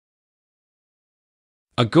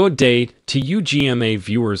A good day to you. GMA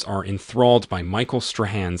viewers are enthralled by Michael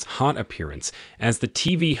Strahan's hot appearance as the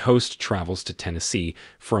TV host travels to Tennessee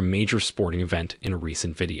for a major sporting event in a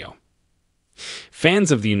recent video.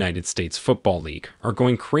 Fans of the United States Football League are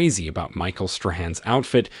going crazy about Michael Strahan's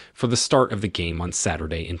outfit for the start of the game on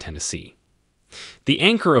Saturday in Tennessee. The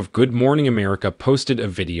anchor of Good Morning America posted a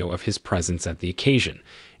video of his presence at the occasion,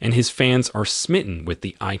 and his fans are smitten with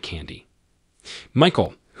the eye candy.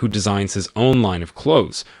 Michael, who designs his own line of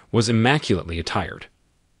clothes, was immaculately attired.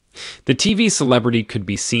 The TV celebrity could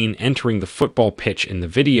be seen entering the football pitch in the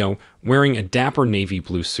video wearing a dapper navy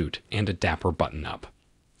blue suit and a dapper button-up.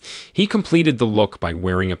 He completed the look by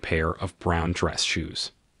wearing a pair of brown dress shoes.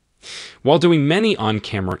 While doing many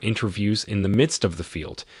on-camera interviews in the midst of the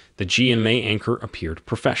field, the GMA anchor appeared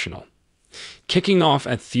professional. Kicking off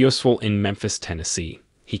at Theosville in Memphis, Tennessee,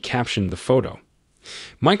 he captioned the photo.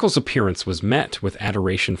 Michael's appearance was met with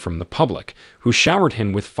adoration from the public, who showered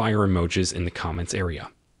him with fire emojis in the comments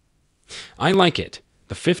area. "I like it,"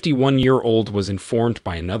 the 51-year-old was informed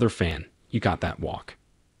by another fan. "You got that walk."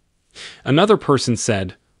 Another person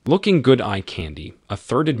said, "Looking good eye candy." A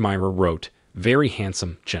third admirer wrote, "Very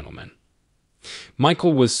handsome gentleman."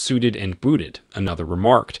 Michael was suited and booted, another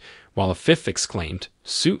remarked, while a fifth exclaimed,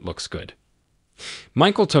 "Suit looks good."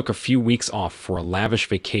 Michael took a few weeks off for a lavish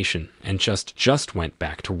vacation and just went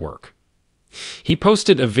back to work. He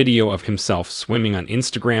posted a video of himself swimming on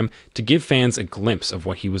Instagram to give fans a glimpse of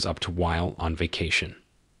what he was up to while on vacation.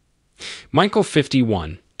 Michael,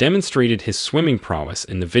 51, demonstrated his swimming prowess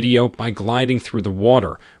in the video by gliding through the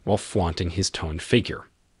water while flaunting his toned figure.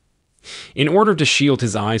 In order to shield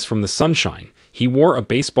his eyes from the sunshine, he wore a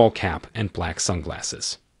baseball cap and black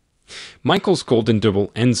sunglasses. Michael's golden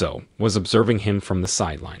double, Enzo, was observing him from the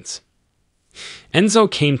sidelines. Enzo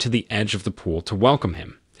came to the edge of the pool to welcome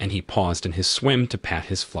him, and he paused in his swim to pat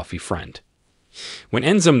his fluffy friend. "When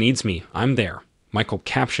Enzo needs me, I'm there," Michael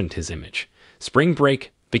captioned his image. Spring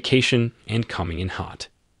break, vacation, and coming in hot.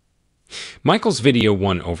 Michael's video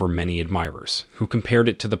won over many admirers, who compared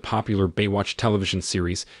it to the popular Baywatch television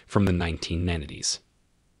series from the 1990s.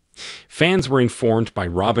 Fans were informed by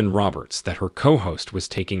Robin Roberts that her co-host was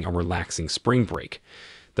taking a relaxing spring break.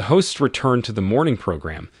 The host's return to the morning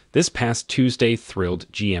program this past Tuesday thrilled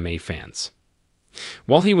GMA fans.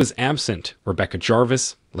 While he was absent, Rebecca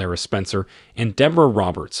Jarvis, Lara Spencer, and Deborah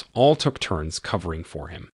Roberts all took turns covering for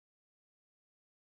him.